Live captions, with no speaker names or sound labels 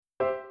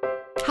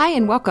Hi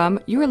and welcome.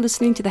 You are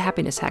listening to the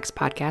Happiness Hacks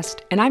podcast,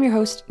 and I'm your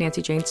host,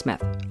 Nancy Jane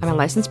Smith. I'm a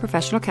licensed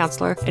professional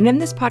counselor, and in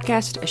this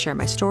podcast, I share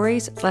my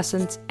stories,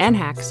 lessons, and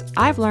hacks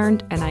I've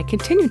learned and I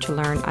continue to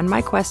learn on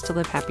my quest to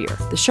live happier.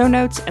 The show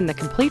notes and the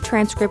complete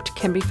transcript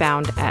can be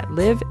found at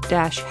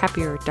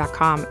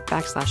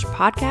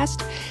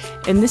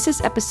live-happier.com/podcast, and this is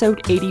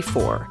episode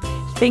 84,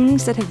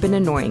 Things That Have Been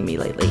Annoying Me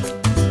Lately.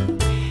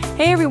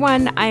 Hey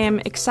everyone, I am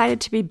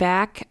excited to be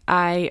back.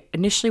 I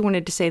initially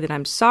wanted to say that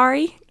I'm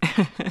sorry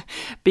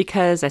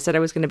because I said I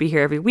was going to be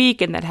here every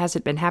week and that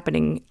hasn't been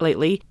happening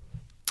lately.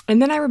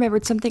 And then I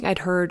remembered something I'd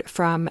heard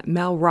from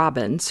Mel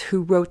Robbins,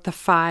 who wrote the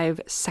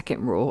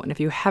 5-second rule. And if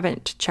you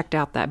haven't checked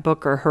out that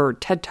book or heard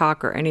TED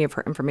Talk or any of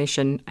her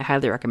information, I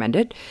highly recommend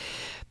it.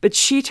 But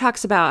she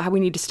talks about how we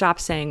need to stop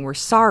saying we're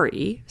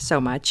sorry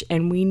so much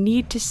and we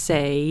need to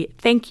say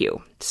thank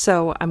you.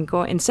 So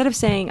instead of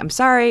saying, I'm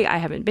sorry, I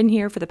haven't been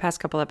here for the past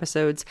couple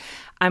episodes,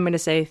 I'm going to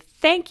say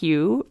thank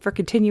you for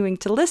continuing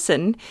to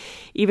listen,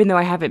 even though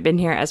I haven't been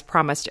here as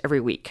promised every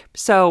week.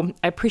 So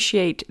I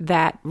appreciate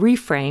that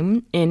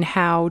reframe in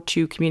how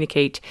to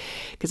communicate,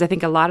 because I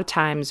think a lot of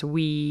times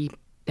we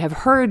have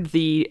heard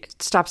the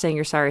stop saying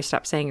you're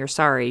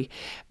sorry,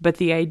 but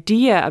the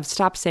idea of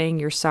stop saying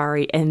you're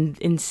sorry and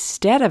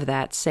instead of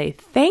that say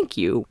thank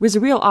you was a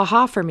real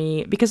aha for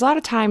me, because a lot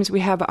of times we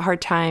have a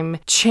hard time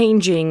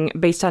changing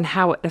based on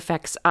how it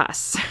affects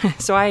us.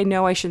 So I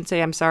know I shouldn't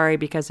say I'm sorry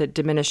because it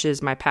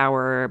diminishes my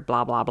power,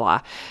 blah, blah,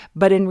 blah.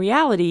 But in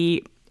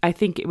reality, I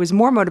think it was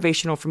more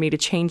motivational for me to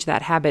change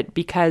that habit,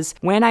 because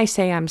when I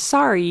say I'm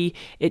sorry,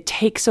 it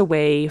takes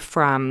away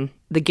from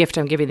the gift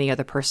I'm giving the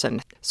other person.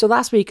 So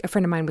last week, a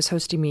friend of mine was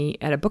hosting me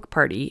at a book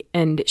party,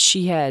 and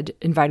she had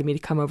invited me to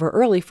come over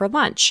early for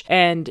lunch.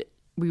 And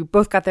we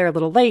both got there a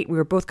little late. We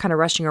were both kind of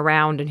rushing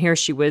around, and here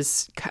she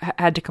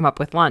had to come up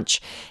with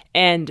lunch.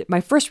 And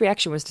my first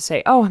reaction was to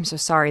say, oh, I'm so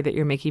sorry that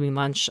you're making me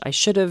lunch. I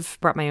should have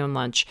brought my own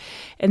lunch.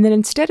 And then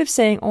instead of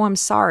saying, oh, I'm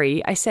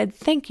sorry, I said,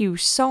 thank you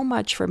so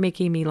much for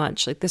making me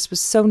lunch. Like, this was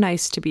so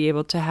nice to be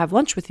able to have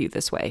lunch with you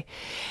this way.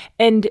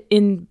 And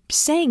in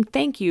saying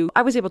thank you,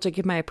 I was able to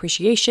give my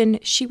appreciation.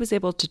 She was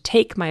able to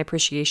take my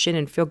appreciation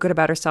and feel good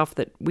about herself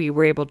that we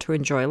were able to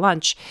enjoy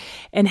lunch.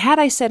 And had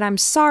I said, I'm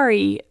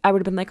sorry, I would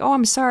have been like, oh,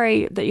 I'm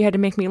sorry that you had to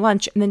make me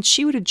lunch. And then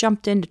she would have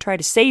jumped in to try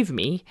to save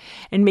me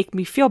and make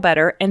me feel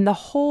better. And the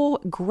whole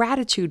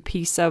gratitude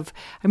piece of,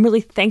 I'm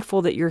really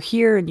thankful that you're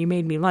here and you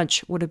made me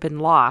lunch, would have been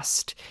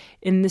lost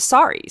in the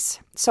sorries.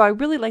 So I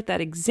really like that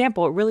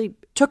example. It really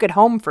took it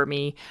home for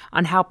me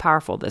on how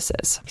powerful this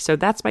is. So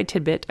that's my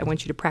tidbit. I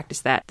want you to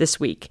practice that this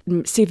week.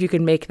 See if you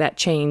can make that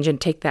change and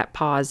take that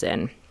pause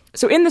in.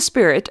 So in the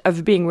spirit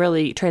of being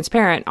really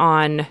transparent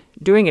on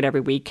doing it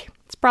every week,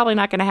 it's probably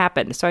not going to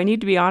happen. So I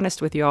need to be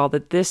honest with you all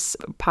that this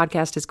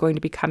podcast is going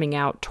to be coming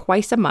out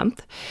twice a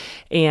month,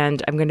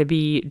 and I'm going to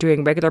be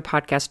doing regular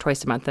podcasts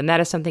twice a month. And that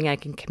is something I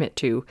can commit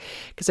to,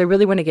 because I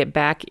really want to get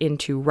back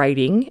into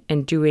writing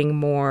and doing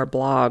more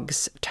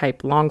blogs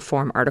type long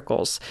form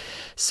articles.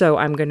 So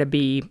I'm going to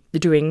be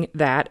doing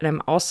that. And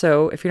I'm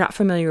also, if you're not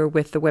familiar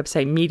with the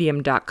website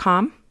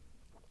medium.com,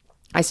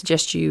 I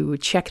suggest you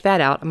check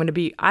that out. I'm going to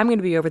be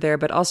over there,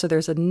 but also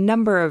there's a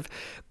number of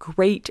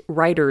great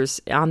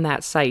writers on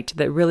that site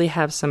that really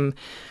have some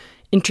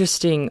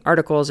interesting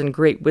articles and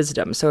great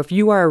wisdom. So if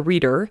you are a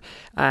reader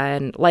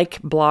and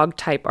like blog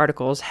type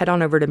articles, head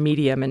on over to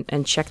Medium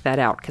and check that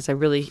out, because I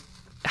really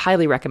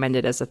highly recommend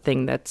it as a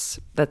thing that's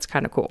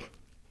kind of cool.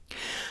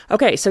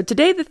 Okay, so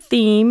today the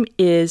theme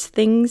is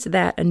things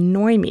that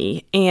annoy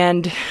me,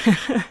 and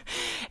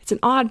it's an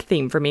odd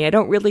theme for me. I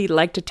don't really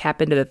like to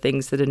tap into the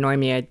things that annoy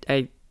me.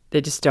 I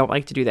just don't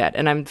like to do that.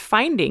 And I'm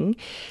finding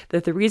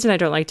that the reason I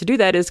don't like to do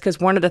that is because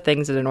one of the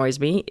things that annoys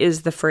me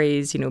is the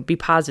phrase, be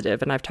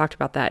positive. And I've talked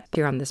about that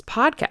here on this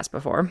podcast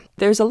before.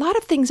 There's a lot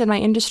of things in my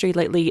industry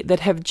lately that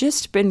have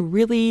just been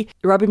really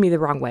rubbing me the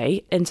wrong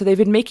way. And so they've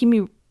been making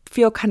me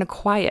feel kind of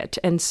quiet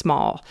and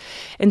small.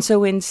 And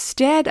so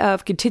instead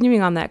of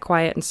continuing on that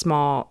quiet and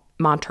small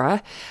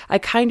mantra, I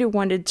kind of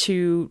wanted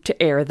to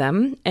air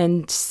them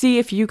and see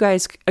if you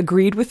guys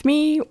agreed with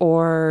me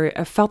or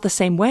felt the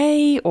same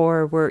way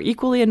or were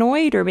equally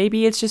annoyed, or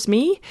maybe it's just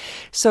me.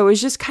 So it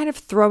was just kind of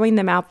throwing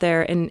them out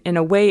there in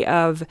a way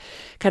of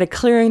kind of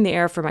clearing the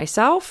air for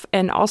myself,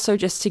 and also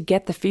just to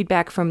get the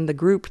feedback from the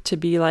group to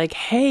be like,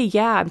 hey,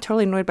 yeah, I'm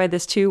totally annoyed by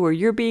this too, or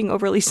you're being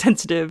overly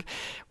sensitive,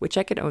 which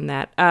I could own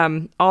that,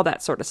 all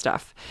that sort of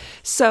stuff.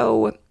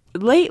 So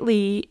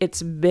lately,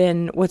 what's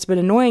been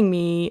annoying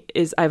me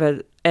is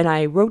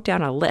I wrote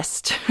down a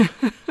list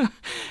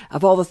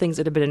of all the things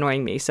that have been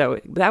annoying me. So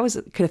that was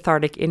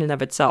cathartic in and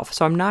of itself.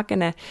 So I'm not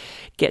going to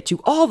get to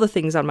all the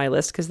things on my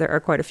list because there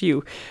are quite a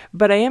few,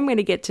 but I am going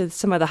to get to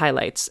some of the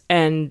highlights.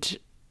 And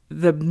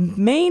the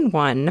main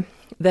one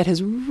that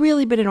has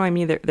really been annoying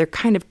me, they're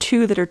kind of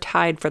two that are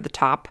tied for the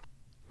top.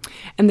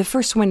 And the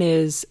first one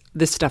is,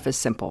 this stuff is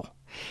simple.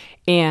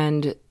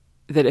 And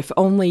that if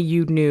only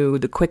you knew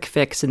the quick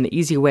fix and the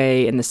easy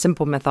way and the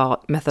simple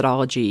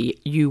methodology,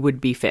 you would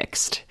be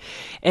fixed.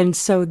 And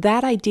so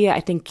that idea,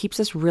 I think, keeps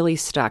us really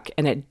stuck,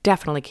 and it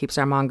definitely keeps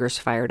our mongers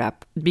fired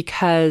up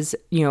because,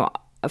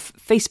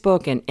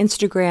 Facebook and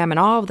Instagram and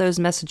all of those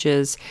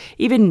messages,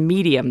 even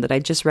Medium that I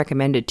just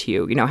recommended to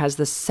you, has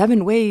the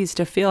 7 ways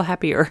to feel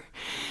happier.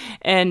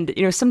 And,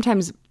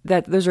 sometimes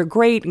those are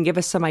great and give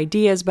us some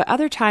ideas, but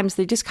other times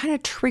they just kind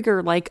of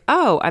trigger like,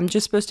 oh, I'm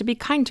just supposed to be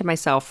kind to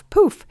myself.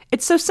 Poof,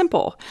 it's so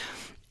simple.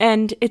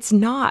 And it's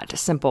not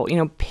simple.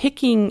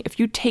 If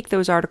you take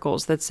those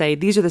articles that say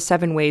these are the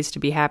 7 ways to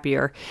be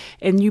happier,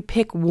 and you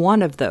pick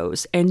one of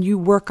those and you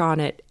work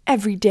on it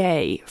every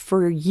day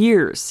for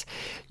years,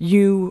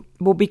 you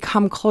will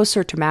become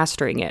closer to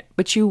mastering it,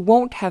 but you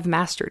won't have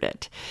mastered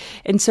it.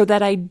 And so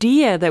that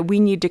idea that we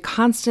need to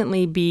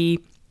constantly be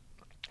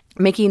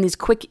making these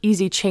quick,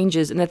 easy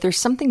changes and that there's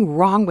something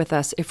wrong with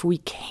us if we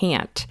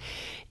can't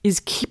is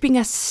keeping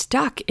us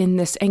stuck in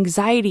this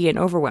anxiety and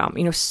overwhelm.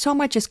 So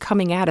much is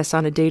coming at us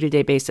on a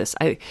day-to-day basis.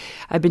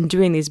 I've been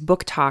doing these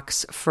book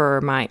talks for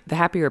the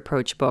Happier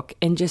Approach book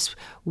and just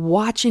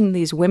watching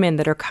these women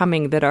that are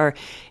coming that are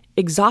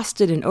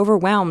exhausted and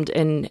overwhelmed,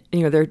 and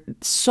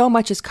so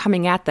much is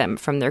coming at them,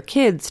 from their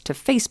kids to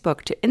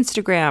Facebook to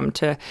Instagram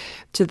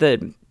to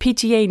the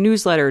PTA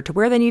newsletter to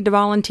where they need to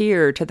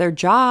volunteer to their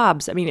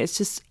jobs. It's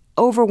just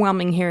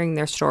overwhelming hearing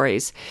their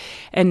stories.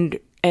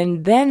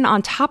 And then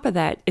on top of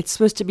that, it's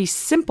supposed to be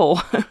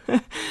simple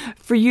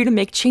for you to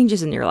make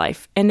changes in your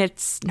life. And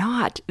it's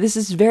not. This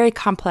is very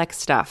complex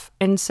stuff.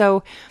 And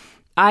so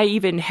I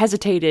even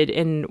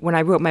hesitated when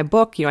I wrote my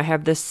book. I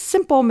have this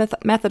simple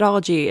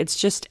methodology. It's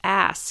just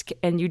ask.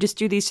 And you just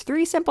do these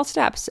 3 simple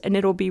steps and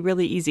it'll be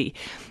really easy.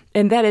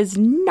 And that is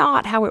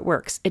not how it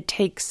works. It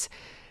takes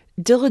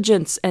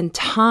diligence and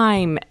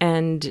time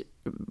and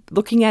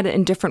looking at it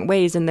in different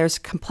ways, and there's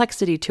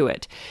complexity to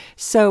it.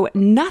 So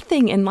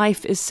nothing in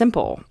life is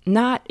simple.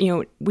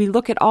 We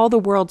look at all the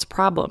world's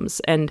problems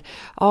and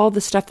all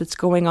the stuff that's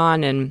going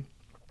on in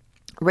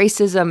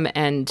racism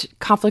and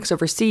conflicts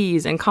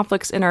overseas and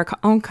conflicts in our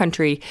own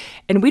country,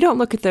 and we don't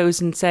look at those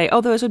and say,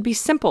 oh, those would be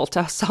simple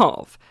to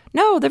solve.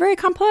 No, they're very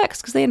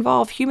complex because they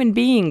involve human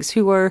beings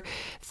who are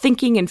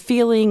thinking and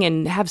feeling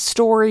and have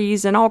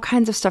stories and all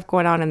kinds of stuff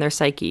going on in their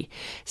psyche.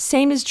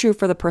 Same is true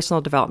for the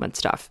personal development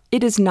stuff.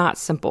 It is not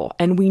simple,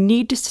 and we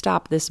need to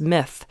stop this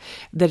myth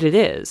that it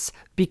is,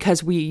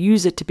 because we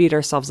use it to beat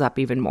ourselves up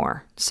even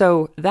more.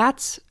 So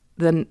that's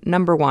the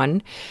number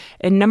 1.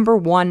 And number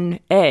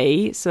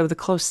 1A, so the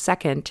close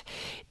second,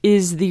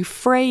 is the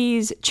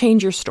phrase,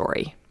 change your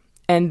story.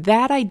 And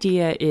that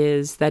idea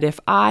is that if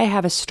I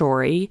have a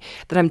story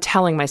that I'm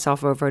telling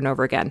myself over and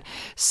over again,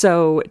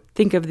 so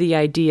think of the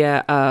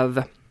idea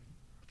of,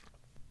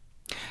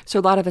 so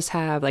a lot of us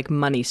have like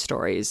money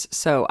stories.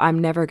 So I'm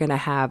never going to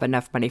have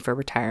enough money for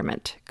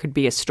retirement. Could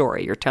be a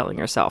story you're telling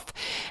yourself.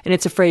 And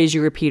it's a phrase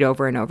you repeat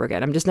over and over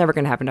again. I'm just never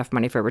going to have enough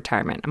money for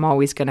retirement. I'm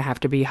always going to have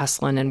to be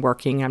hustling and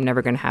working. I'm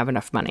never going to have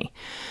enough money.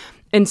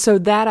 And so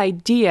that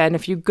idea, and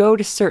if you go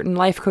to certain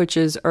life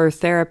coaches or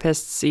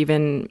therapists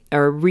even,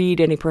 or read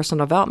any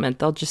personal development,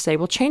 they'll just say,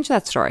 well, change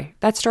that story.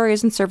 That story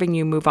isn't serving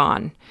you, move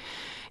on.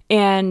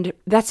 And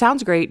that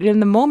sounds great. And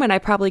in the moment, I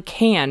probably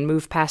can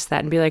move past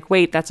that and be like,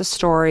 wait, that's a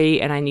story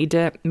and I need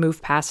to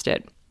move past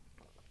it.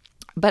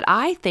 But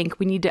I think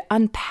we need to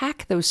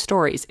unpack those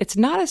stories.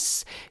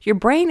 Your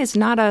brain is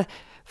not a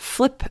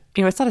flip,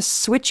 it's not a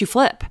switch you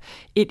flip.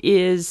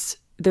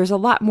 There's a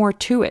lot more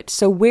to it.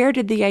 So where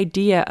did the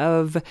idea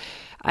of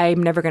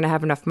I'm never going to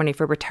have enough money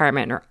for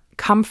retirement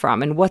come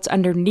from? And what's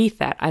underneath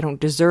that? I don't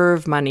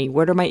deserve money.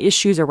 What are my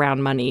issues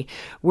around money?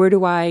 What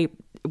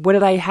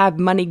did I have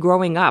money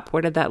growing up?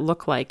 What did that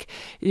look like?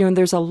 And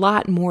there's a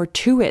lot more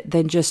to it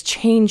than just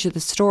change the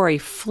story,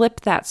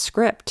 flip that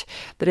script,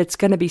 that it's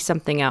going to be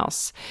something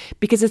else,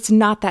 because it's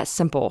not that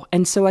simple.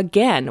 And so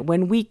again,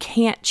 when we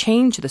can't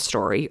change the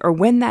story, or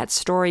when that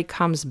story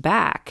comes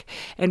back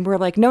and we're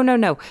like,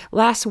 no,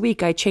 last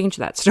week I changed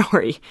that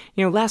story.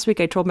 Last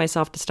week I told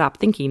myself to stop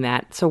thinking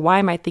that. So why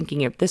am I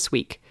thinking it this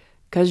week?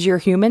 Because you're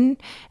human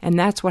and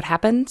that's what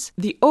happens.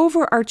 The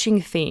overarching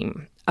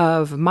theme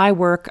of my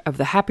work, of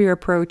the Happier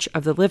Approach,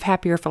 of the Live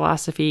Happier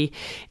philosophy,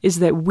 is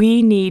that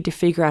we need to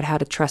figure out how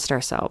to trust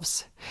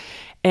ourselves.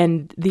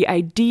 And the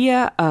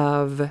idea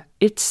of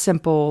it's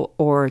simple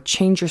or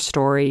change your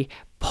story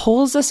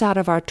pulls us out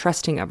of our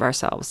trusting of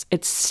ourselves.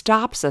 It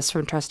stops us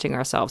from trusting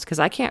ourselves, because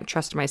I can't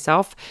trust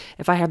myself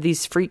if I have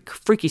these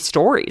freaky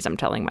stories I'm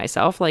telling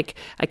myself. Like,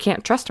 I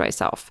can't trust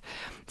myself.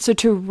 So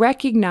to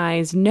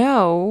recognize,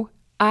 no,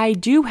 I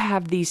do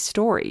have these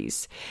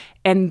stories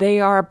and they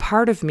are a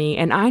part of me,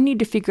 and I need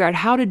to figure out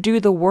how to do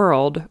the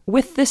world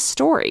with this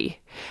story.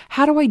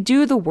 How do I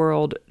do the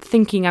world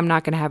thinking I'm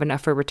not going to have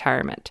enough for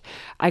retirement?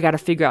 I got to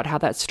figure out how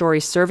that story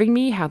is serving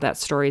me, how that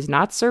story is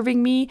not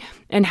serving me,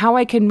 and how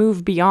I can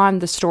move beyond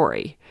the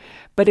story.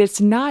 But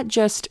it's not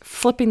just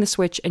flipping the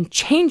switch and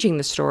changing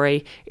the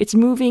story, it's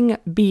moving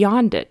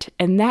beyond it,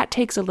 and that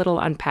takes a little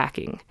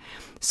unpacking.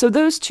 So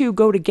those two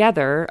go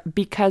together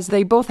because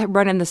they both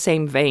run in the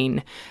same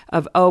vein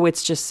of, oh,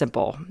 it's just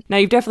simple. Now,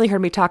 you've definitely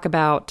heard me talk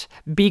about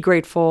be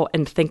grateful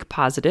and think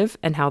positive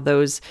and how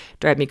those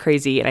drive me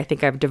crazy. And I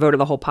think I've devoted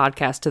the whole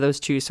podcast to those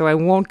two, so I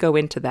won't go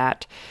into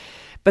that.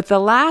 But the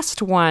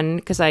last one,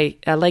 because I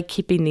like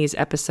keeping these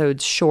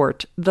episodes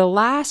short, the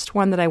last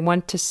one that I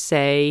want to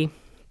say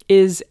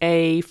is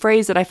a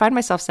phrase that I find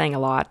myself saying a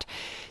lot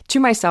to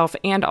myself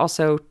and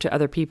also to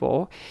other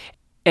people.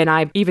 And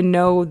I even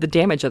know the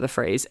damage of the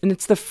phrase. And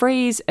it's the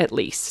phrase, at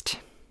least.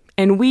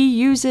 And we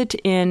use it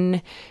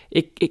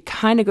it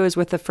kind of goes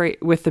with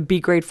the be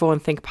grateful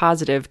and think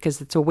positive,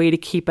 because it's a way to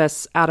keep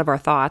us out of our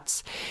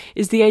thoughts,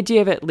 is the idea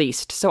of at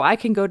least. So I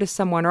can go to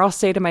someone, or I'll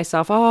say to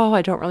myself, oh,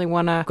 I don't really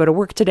want to go to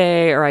work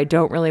today, or I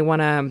don't really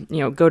want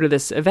to, go to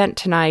this event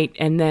tonight.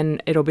 And then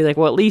it'll be like,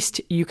 well, at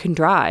least you can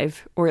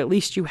drive, or at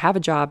least you have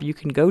a job you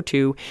can go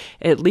to.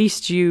 At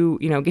least you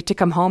get to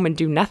come home and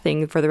do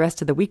nothing for the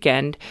rest of the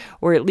weekend,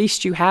 or at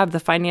least you have the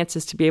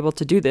finances to be able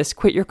to do this.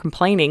 Quit your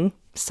complaining.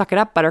 Suck it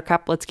up,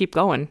 buttercup. Let's keep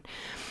going.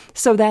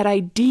 So that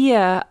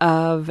idea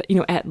of,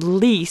 at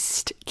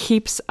least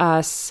keeps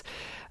us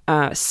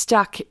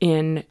stuck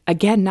in,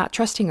 again, not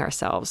trusting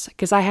ourselves,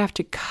 because I have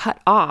to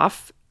cut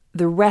off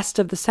the rest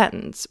of the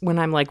sentence when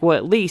I'm like, well,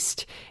 at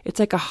least.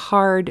 It's like a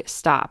hard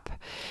stop.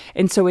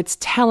 And so it's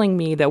telling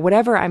me that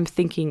whatever I'm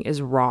thinking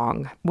is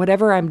wrong,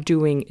 whatever I'm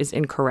doing is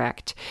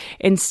incorrect.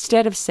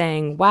 Instead of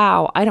saying,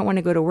 wow, I don't want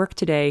to go to work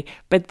today,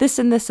 but this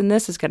and this and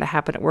this is going to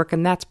happen at work,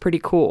 and that's pretty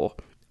cool.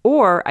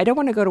 Or I don't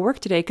want to go to work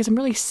today because I'm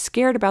really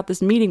scared about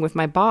this meeting with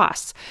my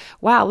boss.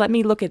 Wow, let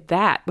me look at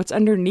that. What's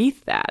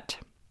underneath that?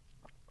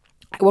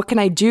 What can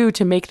I do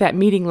to make that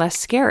meeting less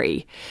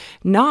scary?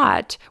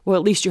 Not, well,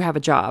 at least you have a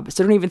job.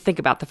 So don't even think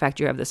about the fact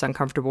you have this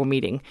uncomfortable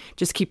meeting.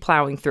 Just keep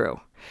plowing through.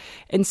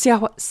 And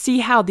see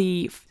how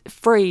the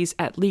phrase,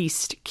 at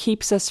least,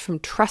 keeps us from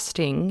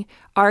trusting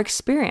our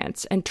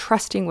experience and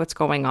trusting what's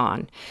going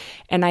on.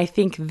 And I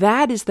think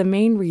that is the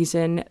main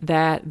reason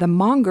that the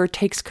monger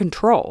takes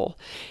control,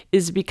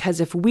 is because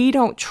if we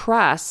don't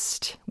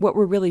trust what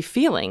we're really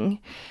feeling,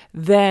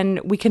 then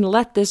we can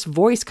let this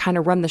voice kind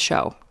of run the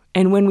show.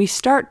 And when we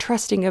start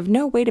trusting of,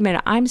 no, wait a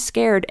minute, I'm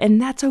scared,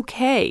 and that's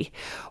okay.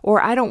 Or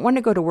I don't want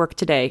to go to work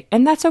today,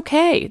 and that's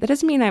okay. That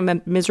doesn't mean I'm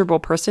a miserable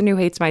person who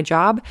hates my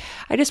job.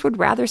 I just would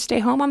rather stay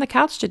home on the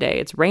couch today.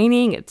 It's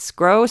raining, it's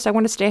gross, I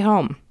want to stay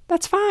home.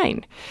 That's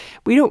fine.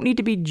 We don't need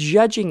to be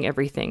judging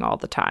everything all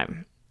the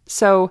time.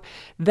 So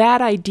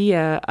that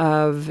idea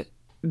of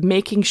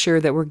making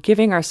sure that we're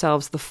giving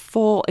ourselves the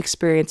full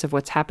experience of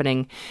what's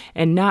happening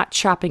and not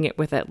chopping it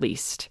with at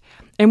least.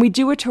 And we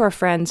do it to our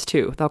friends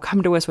too. They'll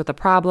come to us with a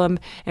problem,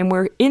 and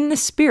we're in the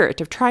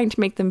spirit of trying to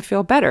make them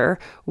feel better.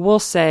 We'll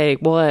say,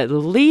 well, at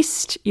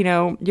least,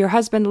 your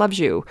husband loves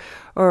you,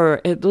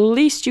 or at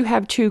least you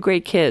have 2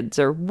 great kids,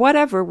 or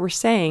whatever we're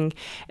saying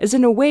is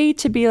in a way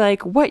to be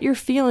like, what you're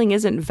feeling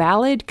isn't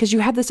valid because you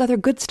have this other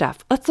good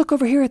stuff. Let's look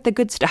over here at the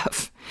good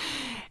stuff.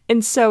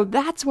 And so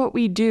that's what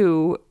we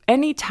do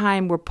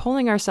anytime we're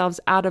pulling ourselves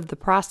out of the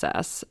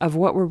process of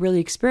what we're really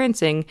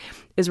experiencing,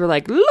 is we're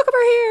like, look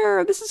over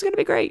here, this is going to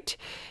be great.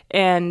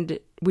 And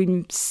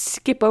we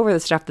skip over the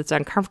stuff that's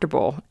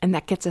uncomfortable, and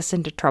that gets us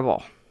into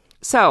trouble.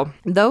 So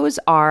those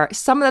are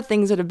some of the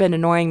things that have been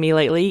annoying me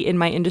lately in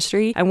my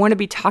industry. I want to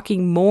be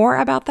talking more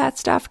about that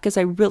stuff because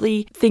I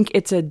really think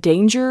it's a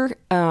danger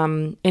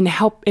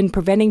in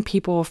preventing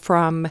people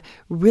from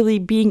really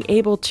being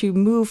able to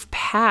move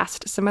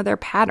past some of their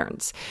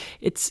patterns.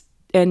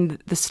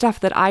 And the stuff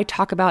that I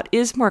talk about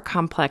is more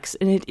complex,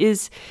 and it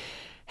is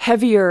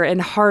heavier and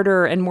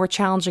harder and more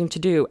challenging to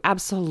do.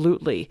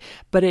 Absolutely.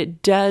 But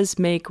it does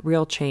make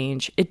real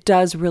change. It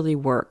does really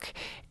work.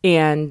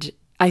 And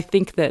I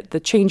think that the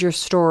change your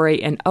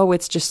story and, oh,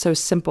 it's just so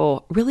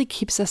simple, really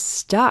keeps us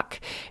stuck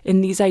in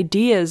these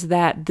ideas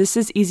that this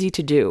is easy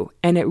to do.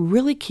 And it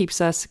really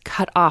keeps us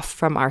cut off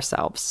from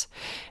ourselves.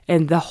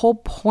 And the whole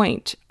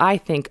point, I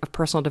think, of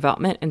personal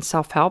development and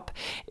self-help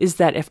is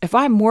that if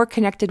I'm more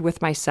connected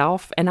with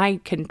myself and I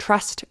can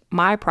trust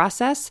my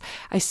process,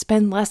 I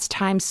spend less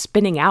time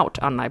spinning out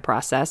on my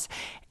process,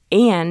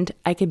 and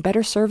I can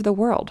better serve the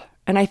world.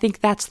 And I think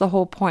that's the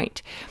whole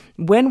point.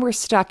 When we're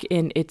stuck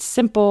in it's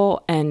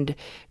simple and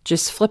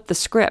just flip the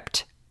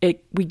script,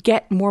 we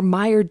get more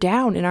mired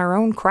down in our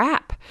own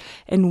crap.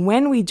 And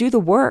when we do the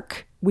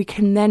work, we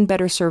can then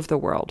better serve the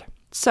world.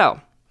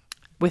 So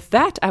with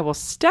that, I will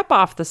step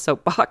off the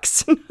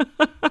soapbox.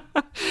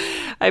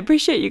 I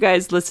appreciate you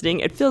guys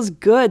listening. It feels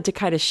good to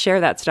kind of share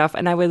that stuff.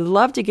 And I would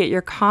love to get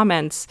your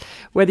comments,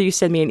 whether you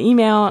send me an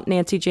email,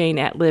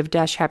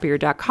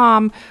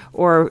 nancyjane@live-happier.com,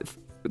 or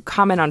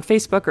comment on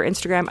Facebook or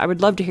Instagram. I would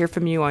love to hear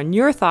from you on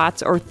your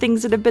thoughts or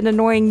things that have been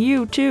annoying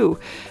you too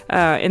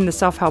in the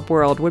self-help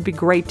world. Would be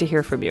great to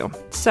hear from you.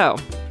 So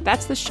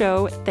that's the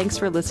show. Thanks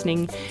for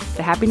listening.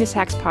 The Happiness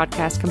Hacks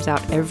podcast comes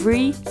out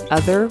every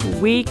other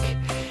week.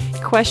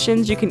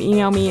 Questions, you can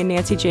email me at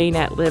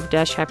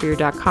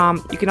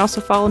nancyjane@live-happier.com. You can also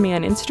follow me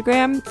on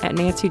Instagram at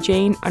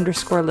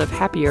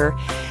nancyjane_livehappier.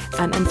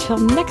 And until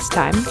next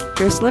time,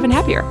 here's living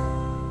happier.